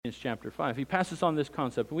Corinthians chapter 5. He passes on this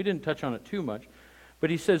concept, and we didn't touch on it too much, but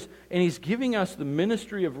he says, and he's giving us the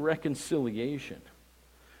ministry of reconciliation.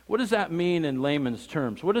 What does that mean in layman's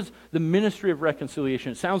terms? What is the ministry of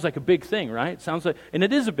reconciliation? It sounds like a big thing, right? It sounds like, and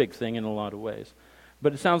it is a big thing in a lot of ways,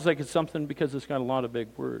 but it sounds like it's something because it's got a lot of big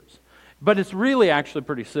words. But it's really actually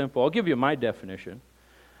pretty simple. I'll give you my definition.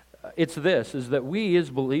 It's this, is that we as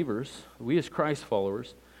believers, we as Christ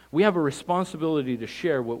followers, we have a responsibility to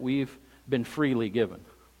share what we've been freely given.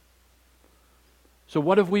 So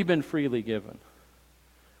what have we been freely given?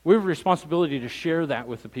 We have a responsibility to share that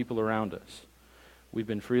with the people around us. We've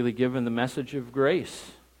been freely given the message of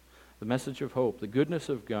grace, the message of hope, the goodness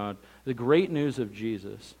of God, the great news of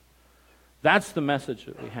Jesus. That's the message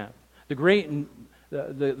that we have.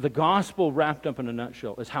 The gospel wrapped up in a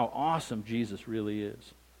nutshell is how awesome Jesus really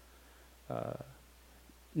is.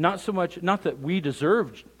 Not so much, not that we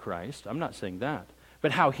deserved Christ, I'm not saying that,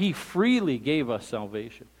 but how He freely gave us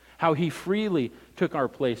salvation, how He freely took our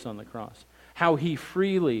place on the cross, how He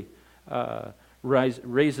freely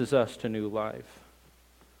raises us to new life.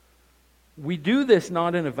 We do this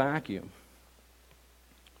not in a vacuum.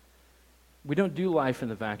 We don't do life in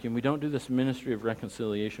a vacuum. We don't do this ministry of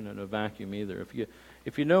reconciliation in a vacuum either.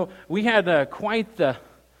 If you know, we had quite the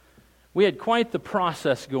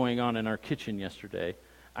process going on in our kitchen yesterday.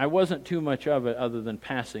 I wasn't too much of it other than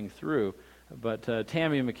passing through, but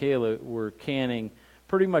Tammy and Michaela were canning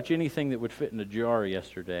pretty much anything that would fit in a jar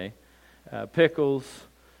yesterday. Pickles,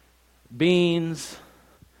 beans,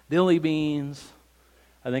 dilly beans.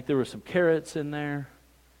 I think there were some carrots in there.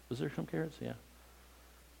 Was there some carrots? Yeah.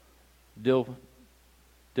 Dill.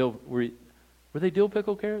 Were they dill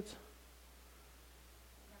pickle carrots?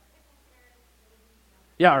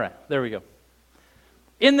 Yeah, all right. There we go.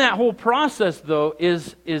 In that whole process, though,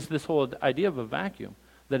 is this whole idea of a vacuum,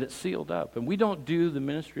 that it's sealed up. And we don't do the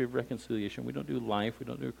ministry of reconciliation. We don't do life. We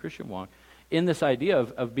don't do a Christian walk in this idea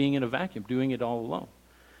of being in a vacuum, doing it all alone.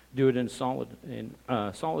 Do it in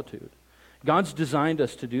solitude. God's designed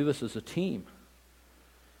us to do this as a team.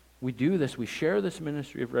 We do this. We share this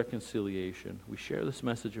ministry of reconciliation. We share this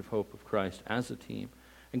message of hope of Christ as a team.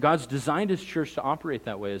 And God's designed His church to operate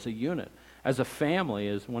that way, as a unit, as a family,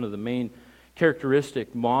 as one of the main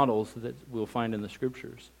characteristic models that we'll find in the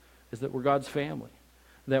Scriptures, is that we're God's family,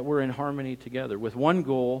 that we're in harmony together with one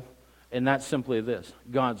goal, and that's simply this: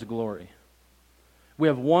 God's glory. We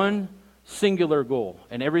have one singular goal,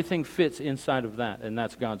 and everything fits inside of that, and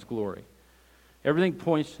that's God's glory. Everything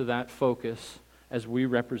points to that focus as we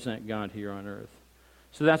represent God here on earth.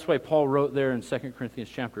 So that's why Paul wrote there in 2 Corinthians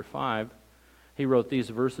chapter 5, he wrote these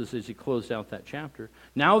verses as he closed out that chapter.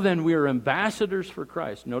 Now then, we are ambassadors for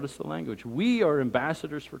Christ. Notice the language. We are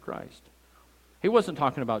ambassadors for Christ. He wasn't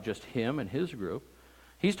talking about just him and his group.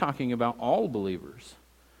 He's talking about all believers.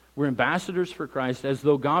 We're ambassadors for Christ, as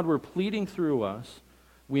though God were pleading through us.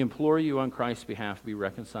 We implore you on Christ's behalf, be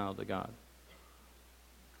reconciled to God.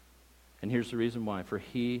 And here's the reason why. For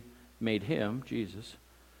He made Him, Jesus,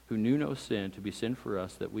 who knew no sin, to be sin for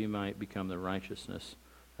us, that we might become the righteousness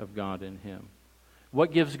of God in Him.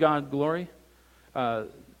 What gives God glory?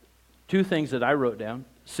 Two things that I wrote down.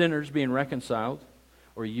 Sinners being reconciled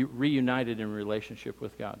or reunited in relationship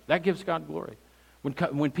with God. That gives God glory.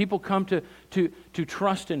 When people come to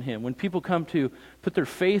trust in Him, when people come to put their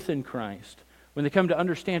faith in Christ, when they come to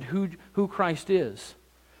understand who Christ is,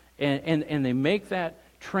 and they make that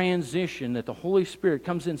transition, that the Holy Spirit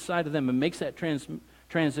comes inside of them and makes that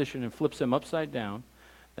transition and flips them upside down.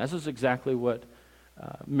 This is exactly what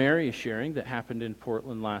Mary is sharing that happened in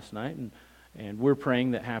Portland last night, and we're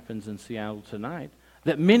praying that happens in Seattle tonight,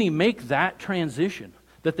 that many make that transition,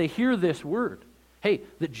 that they hear this word, hey,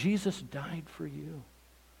 that Jesus died for you,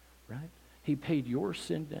 right? He paid your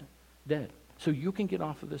sin debt, so you can get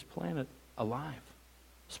off of this planet alive,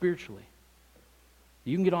 spiritually.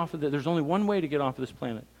 You can get off of it. There's only one way to get off of this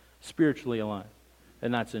planet, spiritually alive,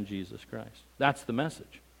 and that's in Jesus Christ. That's the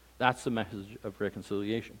message. That's the message of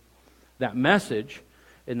reconciliation. That message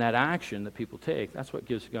and that action that people take, that's what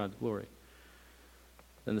gives God glory.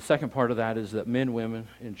 And the second part of that is that men, women,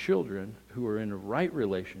 and children who are in a right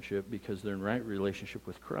relationship, because they're in right relationship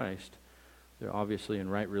with Christ, they're obviously in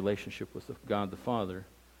right relationship with God the Father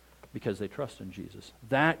because they trust in Jesus.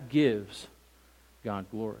 That gives God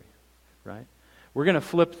glory, right? We're going to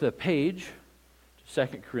flip the page to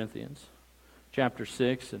 2 Corinthians chapter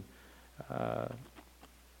 6, and I'll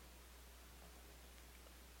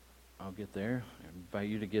get there. I invite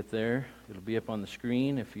you to get there. It'll be up on the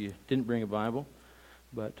screen if you didn't bring a Bible.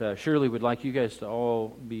 But Shirley would like you guys to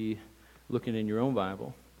all be looking in your own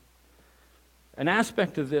Bible. An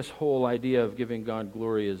aspect of this whole idea of giving God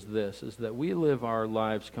glory is this, is that we live our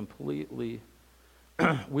lives completely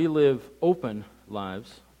we live open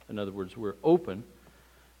lives. In other words, we're open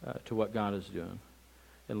to what God is doing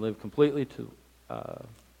and live completely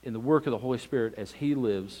in the work of the Holy Spirit as He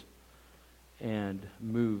lives and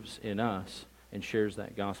moves in us and shares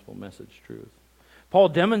that gospel message truth. Paul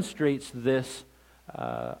demonstrates this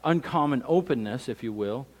uncommon openness, if you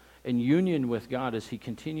will, and union with God as he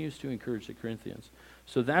continues to encourage the Corinthians.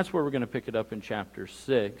 So that's where we're going to pick it up in chapter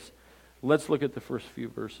 6. Let's look at the first few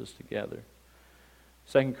verses together.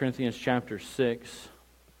 2 Corinthians chapter 6.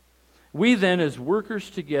 We then, as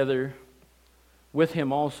workers together with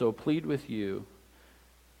him also, plead with you,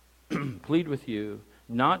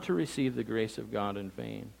 not to receive the grace of God in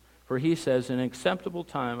vain. For he says, in an acceptable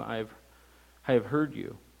time I have heard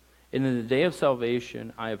you, and in the day of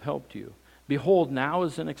salvation I have helped you. Behold, now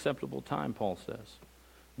is an acceptable time, Paul says.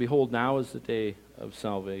 Behold, now is the day of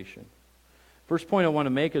salvation. First point I want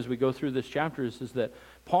to make as we go through this chapter is that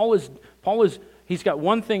he's got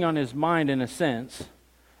one thing on his mind in a sense.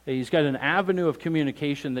 He's got an avenue of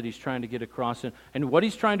communication that he's trying to get across. And what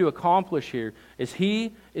he's trying to accomplish here is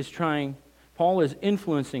Paul is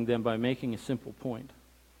influencing them by making a simple point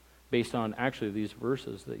based on actually these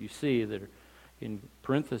verses that you see that are in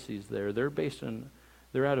parentheses there.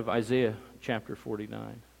 They're out of Isaiah chapter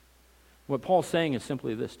 49. What Paul's saying is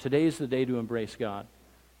simply this: today's the day to embrace God.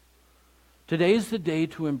 Today's the day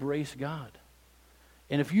to embrace God.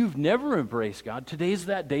 And if you've never embraced God, today's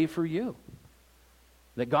that day for you.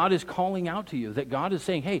 That God is calling out to you. That God is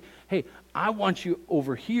saying, hey, I want you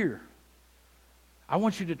over here. I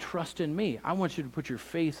want you to trust in me. I want you to put your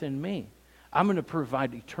faith in me. I'm going to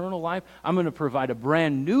provide eternal life. I'm going to provide a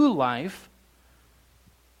brand new life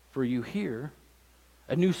for you here.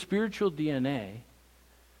 A new spiritual DNA.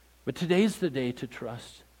 But today's the day to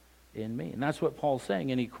trust in me. And that's what Paul's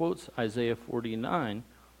saying. And he quotes Isaiah 49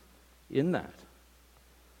 in that.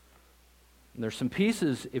 And there's some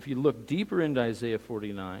pieces, if you look deeper into Isaiah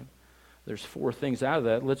 49, there's 4 things out of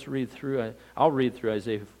that. Let's read through. I'll read through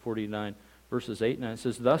Isaiah 49, verses 8 and 9. It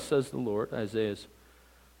says, thus says the Lord, Isaiah's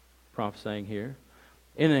prophesying here,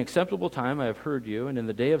 in an acceptable time I have heard you, and in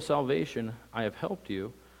the day of salvation I have helped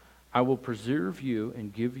you. I will preserve you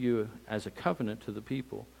and give you as a covenant to the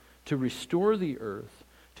people, to restore the earth,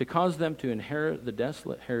 to cause them to inherit the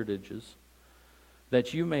desolate heritages,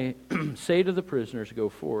 that you may say to the prisoners, go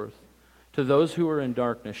forth. To those who are in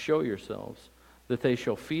darkness, show yourselves, that they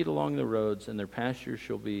shall feed along the roads, and their pastures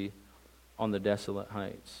shall be on the desolate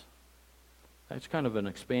heights. That's kind of an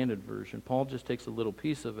expanded version. Paul just takes a little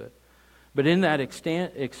piece of it. But in that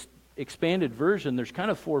expanded version, there's kind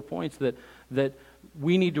of 4 points that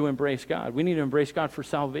we need to embrace God. We need to embrace God for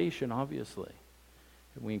salvation, obviously.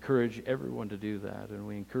 And we encourage everyone to do that. And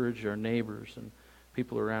we encourage our neighbors and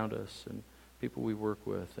people around us and people we work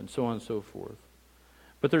with and so on and so forth.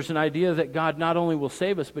 But there's an idea that God not only will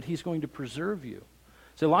save us, but He's going to preserve you.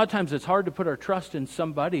 So a lot of times it's hard to put our trust in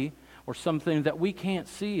somebody or something that we can't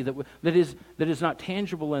see, that is not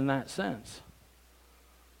tangible in that sense.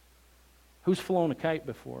 Who's flown a kite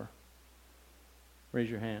before? Raise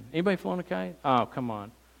your hand. Anybody flown a kite? Oh, come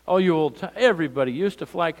on. Oh, you old everybody used to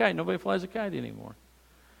fly a kite. Nobody flies a kite anymore.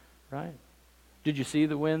 Right? Did you see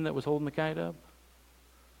the wind that was holding the kite up?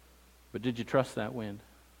 But did you trust that wind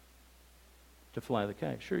to fly the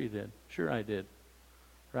kite? Sure you did. Sure I did.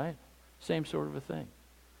 Right? Same sort of a thing.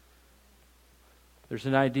 There's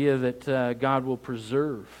an idea that God will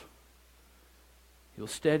preserve. He'll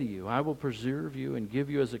steady you. I will preserve you and give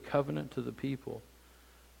you as a covenant to the people.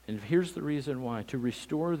 And here's the reason why. To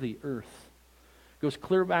restore the earth. It goes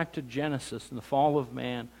clear back to Genesis and the fall of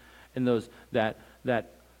man and that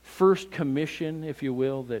first commission, if you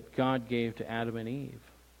will, that God gave to Adam and Eve.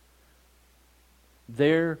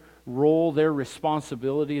 Their role, their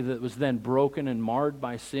responsibility that was then broken and marred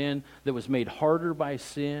by sin, that was made harder by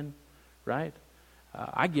sin, right?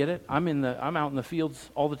 I get it. I'm out in the fields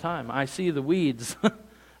all the time. I see the weeds.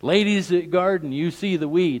 Ladies at garden, you see the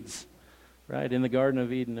weeds, right? In the Garden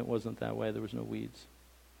of Eden, it wasn't that way. There was no weeds,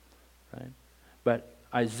 right? But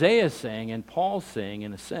Isaiah's saying, and Paul's saying,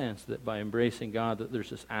 in a sense, that by embracing God, that there's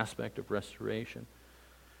this aspect of restoration.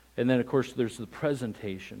 And then, of course, there's the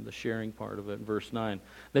presentation, the sharing part of it in verse 9.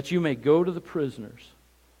 That you may go to the prisoners.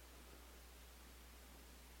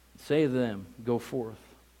 Say to them, go forth.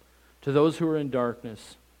 To those who are in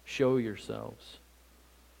darkness, show yourselves.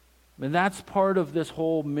 And that's part of this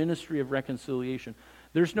whole ministry of reconciliation.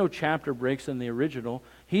 There's no chapter breaks in the original.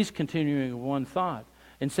 He's continuing one thought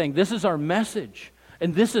and saying, this is our message.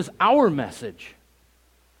 And this is our message.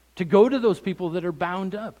 To go to those people that are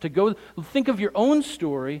bound up. To go think of your own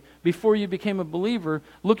story before you became a believer.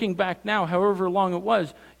 Looking back now, however long it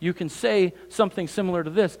was, you can say something similar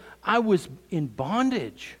to this. I was in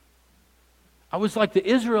bondage. I was like the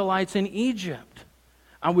Israelites in Egypt.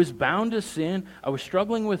 I was bound to sin. I was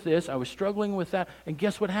struggling with this. I was struggling with that. And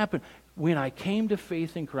guess what happened? When I came to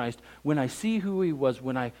faith in Christ, when I see who He was,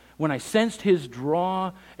 when I sensed His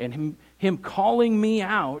draw and Him calling me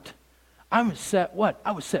out, I was set what?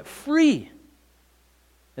 I was set free.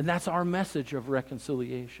 And that's our message of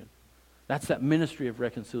reconciliation. That's that ministry of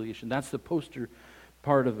reconciliation. That's the poster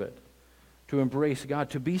part of it. To embrace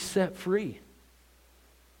God, to be set free.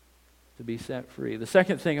 To be set free. The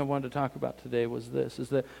second thing I wanted to talk about today was this, is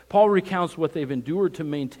that Paul recounts what they've endured to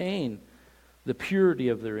maintain the purity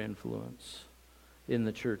of their influence in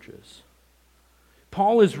the churches.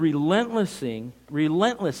 Paul is relentlessly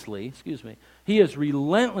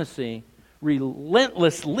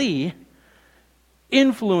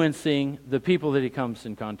influencing the people that he comes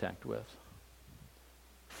in contact with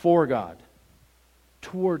for God,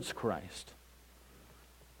 towards Christ.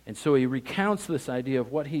 And so he recounts this idea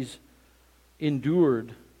of what he's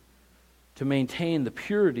endured to maintain the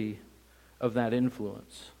purity of that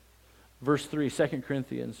influence. Verse 3, 2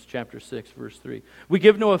 Corinthians chapter 6, verse 3. We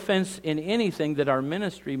give no offense in anything that our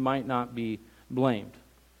ministry might not be blamed.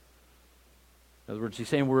 In other words, he's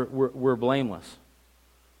saying we're blameless.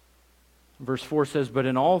 Verse 4 says, but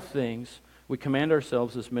in all things we command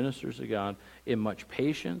ourselves as ministers of God in much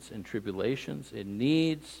patience, in tribulations, in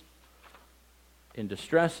needs, in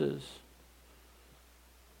distresses.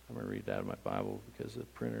 I'm going to read that in my Bible because the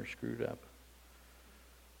printer screwed up.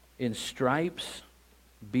 In stripes,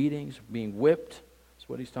 beatings, being whipped, is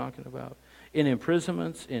what he's talking about. In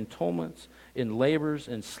imprisonments, in tumults, in labors,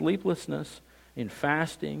 in sleeplessness, in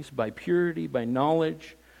fastings, by purity, by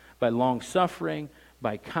knowledge, by long suffering,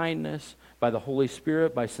 by kindness, by the Holy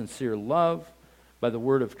Spirit, by sincere love, by the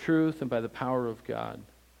word of truth, and by the power of God.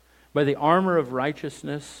 By the armor of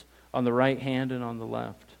righteousness on the right hand and on the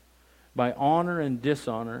left. By honor and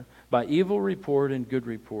dishonor, by evil report and good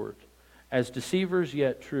report. As deceivers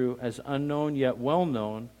yet true, as unknown yet well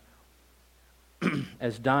known,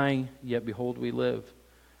 as dying yet behold we live,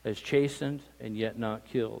 as chastened and yet not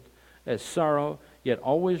killed, as sorrow yet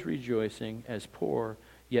always rejoicing, as poor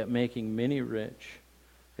yet making many rich,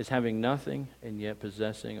 as having nothing and yet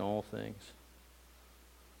possessing all things.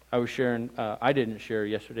 I was sharing, I didn't share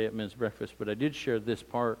yesterday at men's breakfast, but I did share this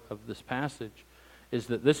part of this passage, is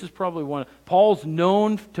that this is probably Paul's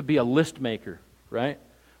known to be a list maker, right?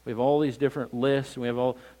 We have all these different lists, and we have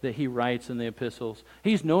all that he writes in the epistles.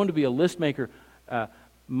 He's known to be a list maker.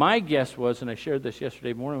 My guess was, and I shared this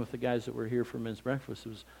yesterday morning with the guys that were here for men's breakfast,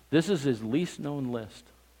 was this is his least known list.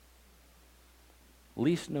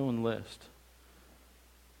 Least known list.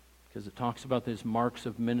 Because it talks about his marks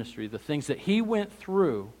of ministry, the things that he went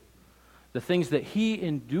through, the things that he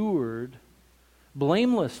endured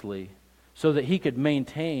blamelessly so that he could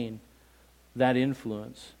maintain that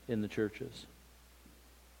influence in the churches.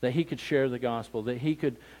 That he could share the gospel, that he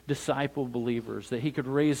could disciple believers, that he could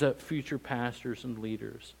raise up future pastors and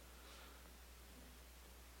leaders.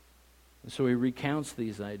 And so he recounts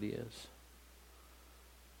these ideas.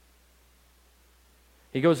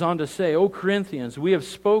 He goes on to say, O Corinthians, we have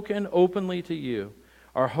spoken openly to you.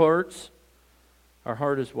 Our heart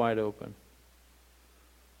is wide open.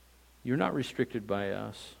 You're not restricted by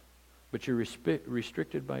us, but you're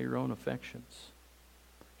restricted by your own affections.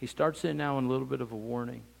 He starts in now in a little bit of a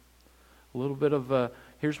warning. A little bit of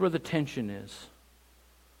here's where the tension is.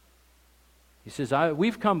 He says,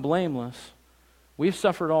 we've come blameless. We've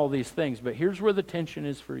suffered all these things, but here's where the tension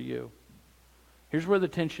is for you. Here's where the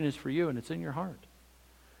tension is for you, and it's in your heart.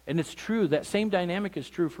 And it's true, that same dynamic is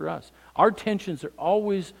true for us. Our tensions are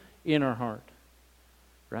always in our heart,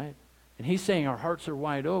 right? And he's saying our hearts are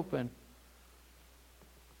wide open.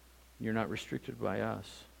 You're not restricted by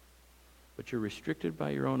us, but you're restricted by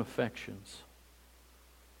your own affections.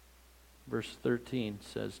 Verse 13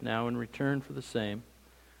 says, now in return for the same,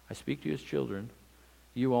 I speak to you as children,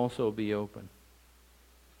 you also be open.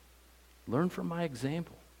 Learn from my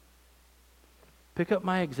example. Pick up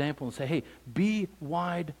my example and say, hey, be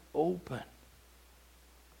wide open.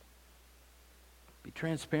 Be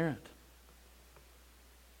transparent.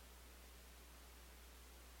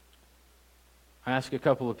 I asked a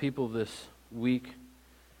couple of people this week,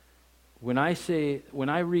 when I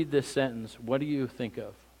read this sentence, what do you think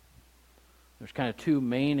of? There's kind of two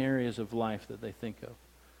main areas of life that they think of.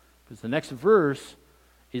 Because the next verse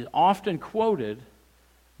is often quoted,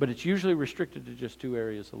 but it's usually restricted to just two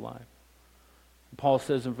areas of life. Paul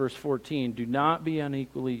says in verse 14, do not be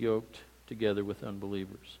unequally yoked together with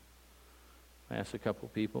unbelievers. I asked a couple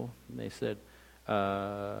people, and they said,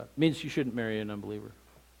 means you shouldn't marry an unbeliever.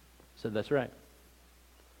 I said, that's right.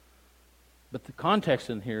 But the context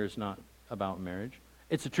in here is not about marriage.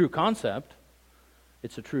 It's a true concept.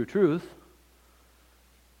 It's a true truth.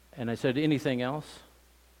 And I said, anything else?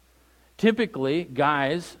 Typically,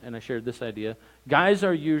 guys, and I shared this idea, guys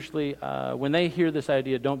are usually, when they hear this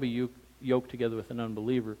idea, don't be yoked together with an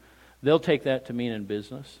unbeliever, they'll take that to mean in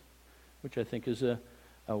business, which I think is a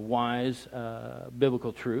wise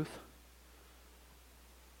biblical truth.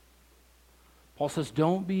 Paul says,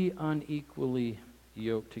 don't be unequally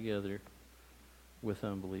yoked together with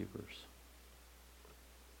unbelievers.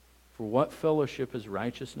 For what fellowship is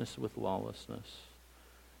righteousness with lawlessness?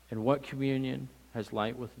 And what communion has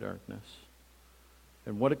light with darkness?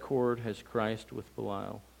 And what accord has Christ with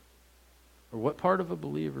Belial? Or what part of a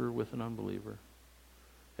believer with an unbeliever?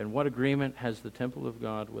 And what agreement has the temple of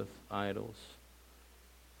God with idols?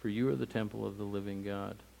 For you are the temple of the living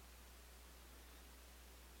God.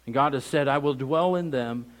 And God has said, I will dwell in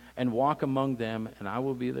them and walk among them, and I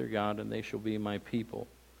will be their God, and they shall be my people.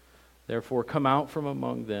 Therefore come out from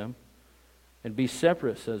among them, and be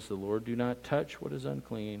separate, says the Lord. Do not touch what is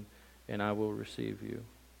unclean, and I will receive you.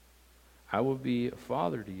 I will be a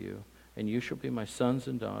father to you, and you shall be my sons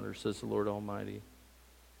and daughters, says the Lord Almighty.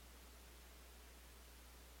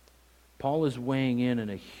 Paul is weighing in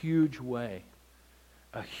a huge way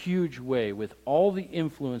with all the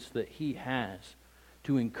influence that he has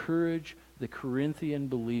to encourage the Corinthian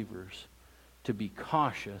believers to be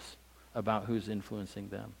cautious about who's influencing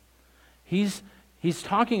them. He's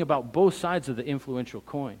talking about both sides of the influential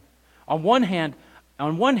coin. On one hand,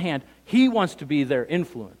 he wants to be their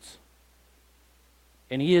influence.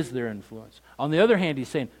 And he is their influence. On the other hand, he's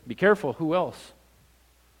saying, be careful, who else?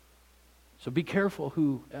 So be careful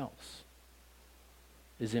who else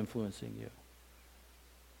is influencing you.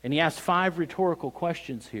 And he asks 5 rhetorical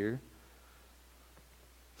questions here.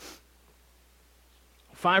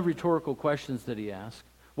 5 rhetorical questions that he asks.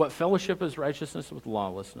 What fellowship is righteousness with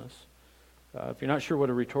lawlessness? If you're not sure what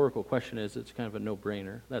a rhetorical question is, it's kind of a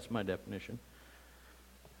no-brainer. That's my definition.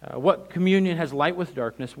 What communion has light with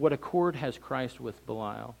darkness? What accord has Christ with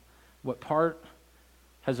Belial? What part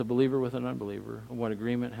has a believer with an unbeliever? And what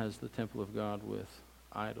agreement has the temple of God with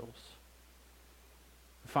idols?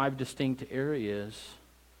 5 distinct areas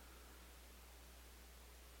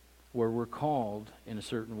where we're called in a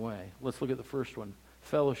certain way. Let's look at the first one,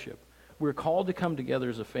 fellowship. We're called to come together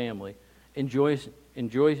as a family, enjoy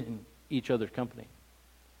each other's company,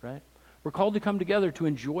 right? We're called to come together to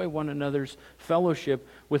enjoy one another's fellowship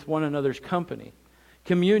with one another's company.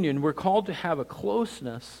 Communion, we're called to have a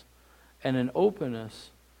closeness and an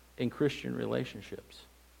openness in Christian relationships.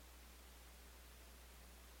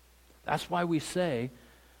 That's why we say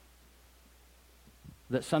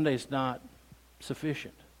that Sunday's not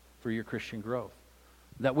sufficient for your Christian growth.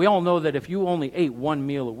 That we all know that if you only ate one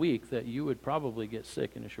meal a week, that you would probably get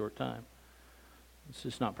sick in a short time. It's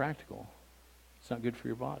just not practical. It's not good for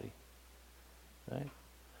your body. Right?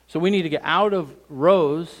 So we need to get out of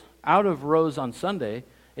rows on Sunday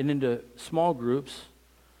and into small groups,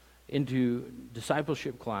 into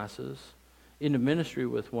discipleship classes, into ministry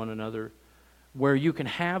with one another, where you can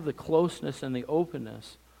have the closeness and the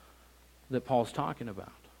openness that Paul's talking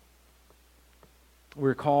about.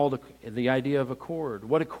 We're called the idea of accord.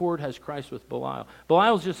 What accord has Christ with Belial?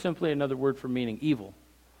 Belial is just simply another word for meaning evil.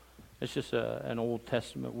 It's just an Old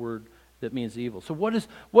Testament word that means evil. So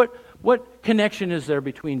what connection is there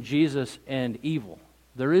between Jesus and evil?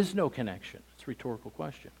 There is no connection. It's a rhetorical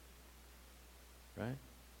question. Right?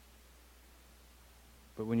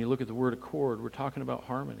 But when you look at the word accord, we're talking about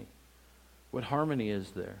harmony. What harmony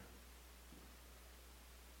is there?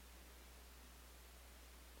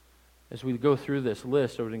 As we go through this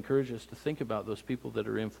list, I would encourage us to think about those people that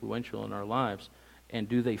are influential in our lives, and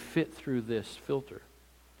do they fit through this filter?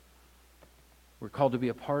 We're called to be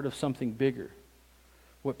a part of something bigger.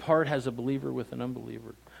 What part has a believer with an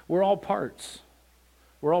unbeliever? We're all parts.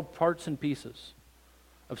 We're all parts and pieces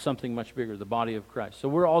of something much bigger, the body of Christ. So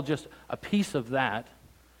we're all just a piece of that.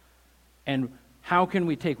 And how can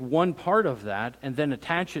we take one part of that and then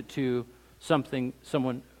attach it to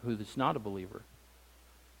someone who is not a believer?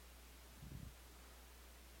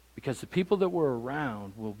 Because the people that we're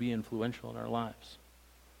around will be influential in our lives.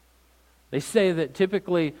 They say that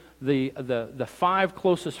typically the 5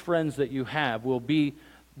 closest friends that you have will be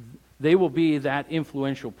that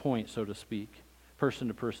influential point, so to speak, person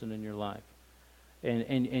to person in your life.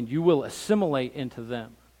 And you will assimilate into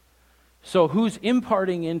them. So who's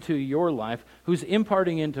imparting into your life, who's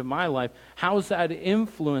imparting into my life, how's that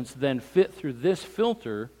influence then fit through this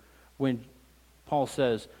filter when Paul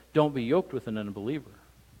says don't be yoked with an unbeliever.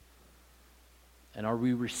 And are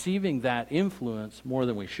we receiving that influence more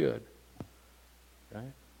than we should?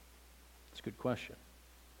 Right? It's a good question.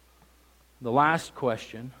 The last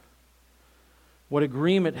question, what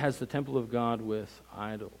agreement has the temple of God with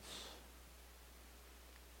idols?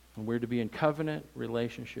 And we're to be in covenant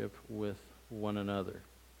relationship with one another.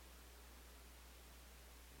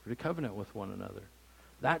 We're to covenant with one another.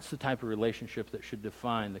 That's the type of relationship that should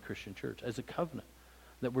define the Christian church, as a covenant.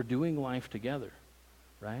 That we're doing life together,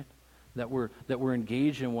 right? That we're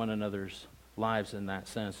engaged in one another's lives in that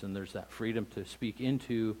sense, and there's that freedom to speak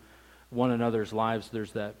into one another's lives.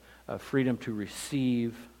 There's that freedom to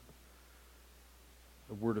receive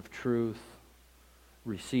a word of truth,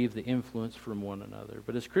 receive the influence from one another.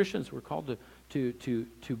 But as Christians, we're called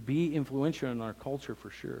to be influential in our culture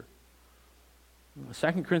for sure.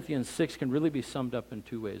 2 Corinthians 6 can really be summed up in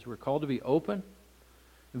two ways. We're called to be open,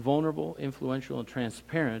 vulnerable, influential, and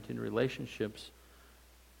transparent in relationships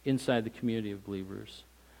inside the community of believers.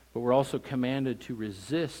 But we're also commanded to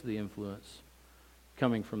resist the influence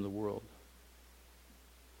coming from the world.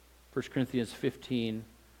 1 Corinthians 15,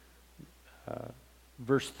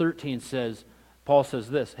 verse 13 says, Paul says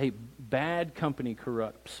this, hey, bad company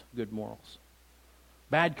corrupts good morals.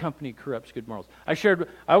 Bad company corrupts good morals. I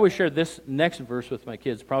always shared this next verse with my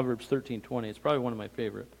kids, Proverbs 13:20. It's probably one of my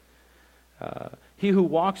favorite. He who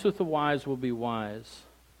walks with the wise will be wise,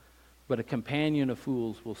 but a companion of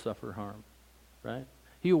fools will suffer harm. Right?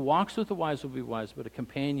 He who walks with the wise will be wise, but a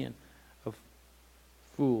companion of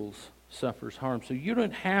fools suffers harm. So you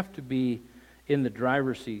don't have to be in the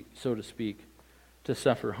driver's seat, so to speak, to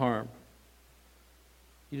suffer harm.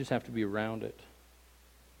 You just have to be around it.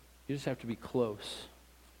 You just have to be close.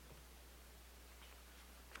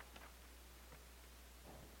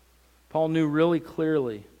 Paul knew really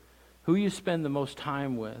clearly who you spend the most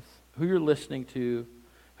time with, who you're listening to,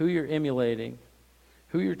 who you're emulating,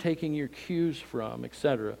 who you're taking your cues from,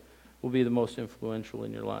 etc., will be the most influential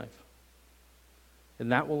in your life.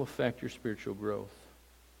 And that will affect your spiritual growth,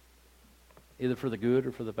 either for the good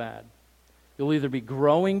or for the bad. You'll either be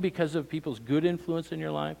growing because of people's good influence in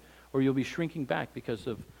your life, or you'll be shrinking back because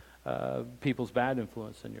of people's bad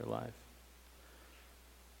influence in your life.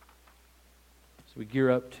 As we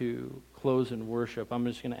gear up to close in worship, I'm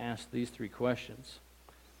just going to ask these three questions.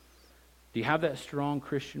 Do you have that strong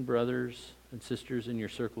Christian brothers and sisters in your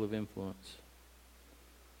circle of influence?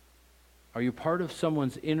 Are you part of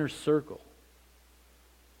someone's inner circle?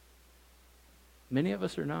 Many of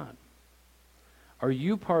us are not. Are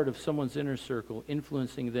you part of someone's inner circle,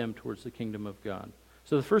 influencing them towards the kingdom of God?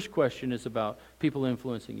 So the first question is about people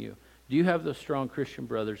influencing you. Do you have those strong Christian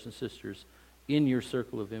brothers and sisters in your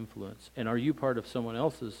circle of influence? And are you part of someone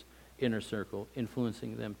else's inner circle,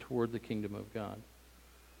 influencing them toward the kingdom of God?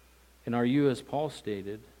 And are you, as Paul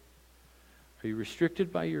stated, are you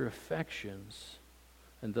restricted by your affections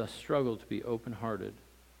and thus struggle to be open-hearted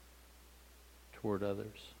toward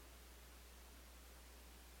others?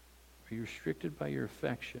 Are you restricted by your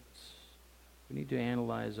affections? We need to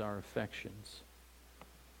analyze our affections.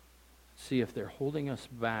 See if they're holding us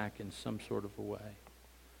back in some sort of a way.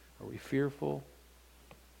 Are we fearful?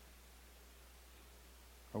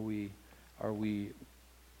 Are we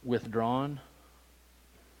withdrawn?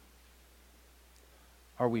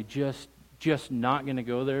 Are we just not going to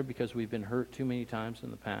go there because we've been hurt too many times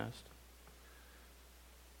in the past?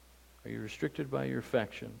 Are you restricted by your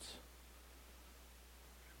affections?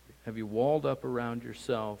 Have you walled up around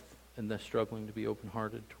yourself and thus struggling to be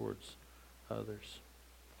open-hearted towards others?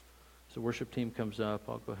 So the worship team comes up.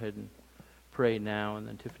 I'll go ahead and pray now, and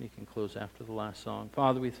then Tiffany can close after the last song.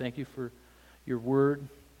 Father, we thank you for your word.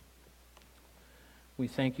 We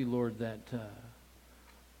thank you, Lord, that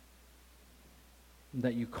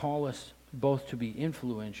you call us both to be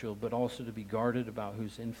influential, but also to be guarded about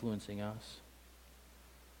who's influencing us.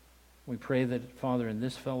 We pray that, Father, in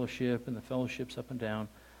this fellowship and the fellowships up and down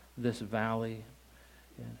this valley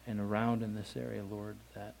and around in this area, Lord,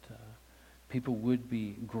 that people would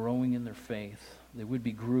be growing in their faith. They would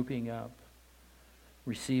be grouping up,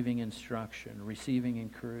 receiving instruction, receiving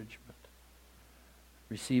encouragement,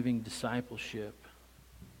 receiving discipleship,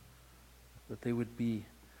 that they would be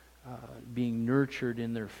being nurtured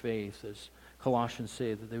in their faith, as Colossians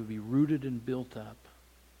say, that they would be rooted and built up.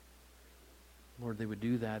 Lord, they would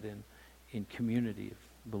do that in community of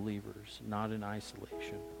believers, not in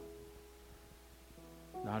isolation,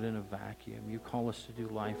 not in a vacuum. You call us to do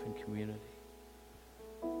life in community.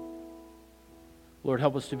 Lord,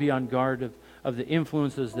 help us to be on guard of the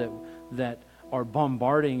influences that are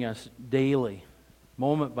bombarding us daily,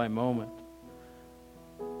 moment by moment.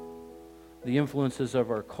 The influences of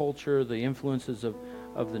our culture, the influences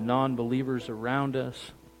of the non-believers around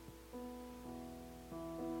us.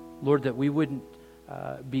 Lord, that we wouldn't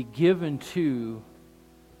be given to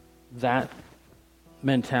that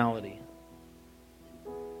mentality.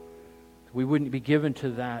 We wouldn't be given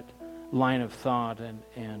to that line of thought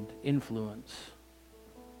and influence.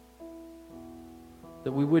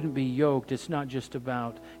 That we wouldn't be yoked. It's not just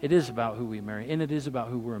about, it is about who we marry, and it is about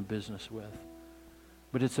who we're in business with.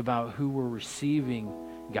 But it's about who we're receiving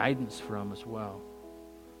guidance from as well.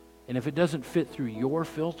 And if it doesn't fit through your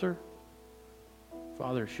filter,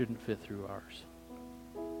 Father, it shouldn't fit through ours.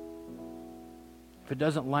 If it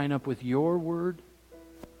doesn't line up with your word,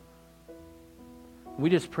 we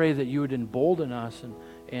just pray that you would embolden us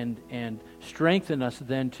and strengthen us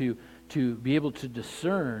then to be able to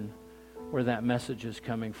discern where that message is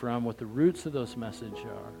coming from, what the roots of those messages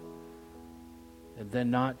are, and then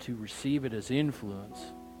not to receive it as influence,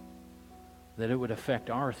 that it would affect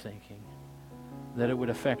our thinking, that it would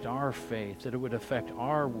affect our faith, that it would affect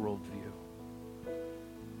our worldview.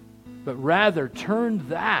 But rather turn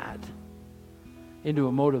that into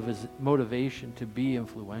a motivation to be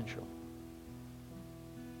influential.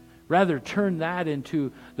 Rather turn that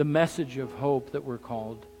into the message of hope that we're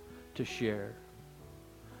called to share.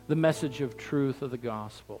 The message of truth of the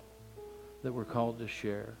gospel that we're called to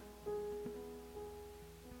share.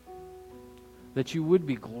 That you would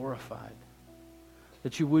be glorified.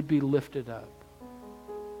 That you would be lifted up.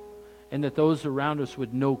 And that those around us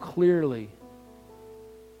would know clearly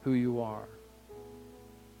who you are.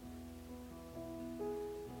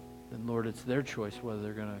 Then, Lord, it's their choice whether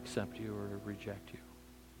they're going to accept you or reject you.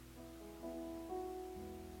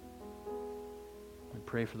 I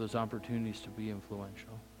pray for those opportunities to be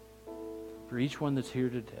influential. For each one that's here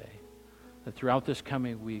today, that throughout this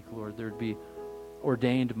coming week, Lord, there'd be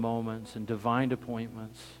ordained moments and divine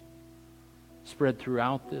appointments spread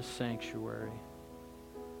throughout this sanctuary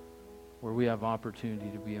where we have opportunity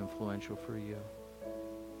to be influential for you.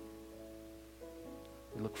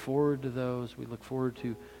 We look forward to those. We look forward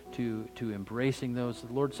to embracing those.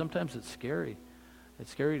 Lord, sometimes it's scary.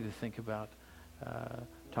 It's scary to think about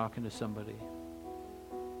talking to somebody.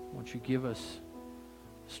 Won't you give us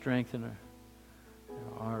strength in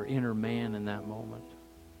our inner man in that moment?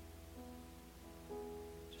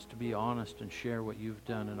 Just to be honest and share what you've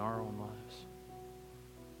done in our own lives.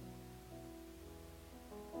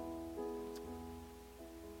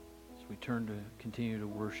 As we turn to continue to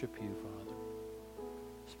worship you, Father,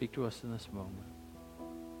 speak to us in this moment.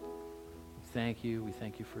 We thank you. We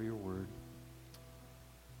thank you for your word.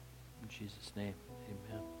 In Jesus' name,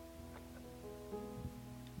 amen.